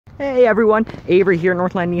Hey everyone, Avery here at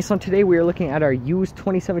Northland Nissan. Today we are looking at our used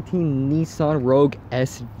 2017 Nissan Rogue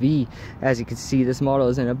SV. As you can see, this model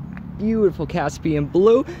is in a beautiful Caspian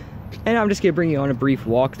blue, and I'm just going to bring you on a brief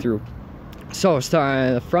walkthrough. So starting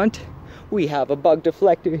at the front, we have a bug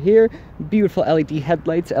deflector here, beautiful LED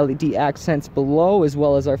headlights, LED accents below, as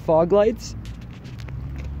well as our fog lights.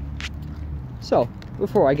 So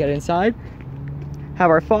before I get inside,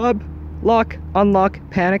 have our fob, lock, unlock,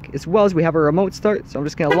 panic, as well as we have a remote start. So I'm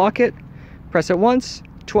just going to lock it, press it once,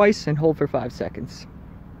 twice, and hold for 5 seconds.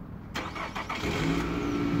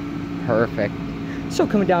 Perfect. So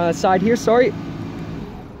coming down the side here,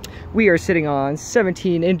 we are sitting on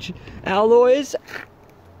 17-inch alloys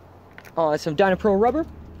on some Dynapro rubber.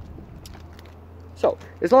 So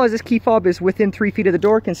as long as this key fob is within 3 feet of the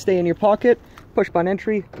door, can stay in your pocket. Push button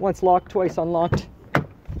entry, once locked, twice unlocked.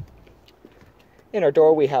 In our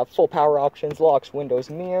door we have full power options, locks, windows,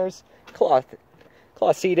 mirrors, cloth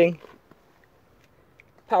seating,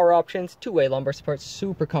 power options, two-way lumbar support,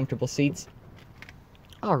 super comfortable seats.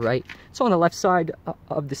 Alright, so on the left side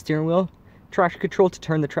of the steering wheel, traction control to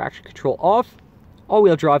turn the traction control off,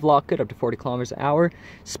 all-wheel drive lock, good up to 40 kilometers an hour,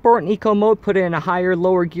 sport and eco mode, put it in a higher,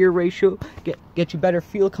 lower gear ratio, get you better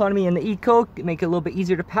fuel economy in the eco, make it a little bit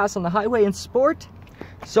easier to pass on the highway in sport.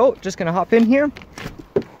 So, just gonna hop in here.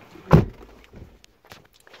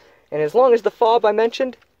 And as long as the fob I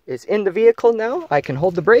mentioned is in the vehicle now, I can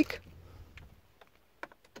hold the brake.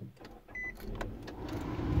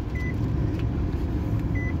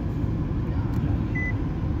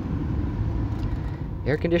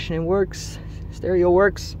 Air conditioning works, stereo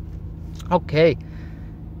works. Okay,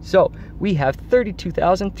 so we have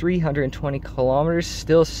 32,320 kilometers,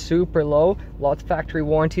 still super low, lots of factory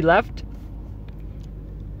warranty left.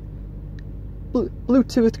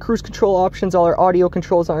 Bluetooth cruise control options, all our audio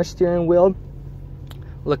controls on our steering wheel.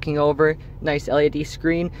 Looking over, nice LED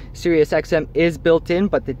screen. Sirius XM is built in,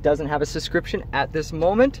 but it doesn't have a subscription at this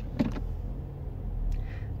moment.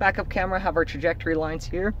 Backup camera, have our trajectory lines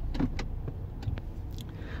here.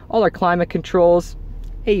 All our climate controls,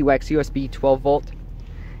 AUX USB 12 volt.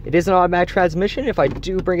 It is an automatic transmission. If I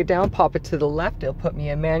do bring it down, pop it to the left, it'll put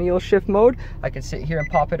me in manual shift mode. I can sit here and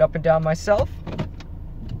pop it up and down myself.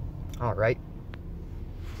 All right.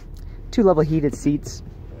 2-level heated seats,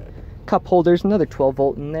 cup holders, another 12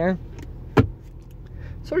 volt in there.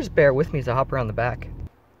 So just bear with me as I hop around the back.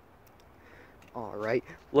 Alright,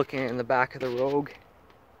 looking in the back of the Rogue.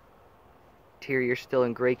 Interior still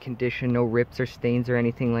in great condition, no rips or stains or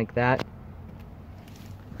anything like that.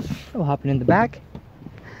 So hopping in the back.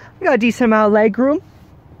 We got a decent amount of leg room.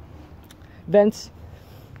 Vents.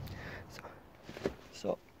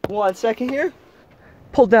 So 1 second here.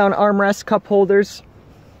 Pull down armrest, cup holders.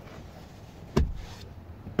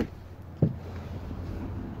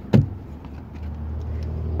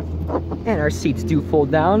 And our seats do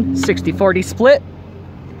fold down, 60-40 split.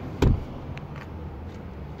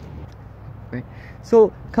 Right.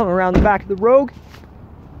 So coming around the back of the Rogue,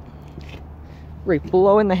 right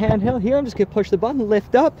below in the handheld here, I'm just gonna push the button,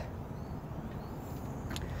 lift up.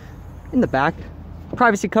 In the back,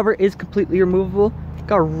 privacy cover is completely removable.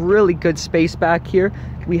 Got a really good space back here.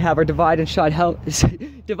 We have our divide and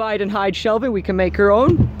hide shelving. We can make our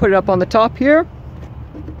own. Put it up on the top here.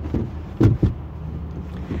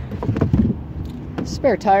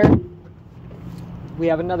 Spare tire. We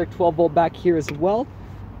have another 12 volt back here as well.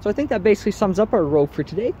 So I think that basically sums up our Rogue for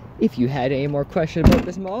today. If you had any more questions about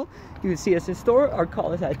this model, you can see us in store or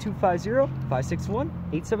call us at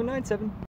 250-561-8797.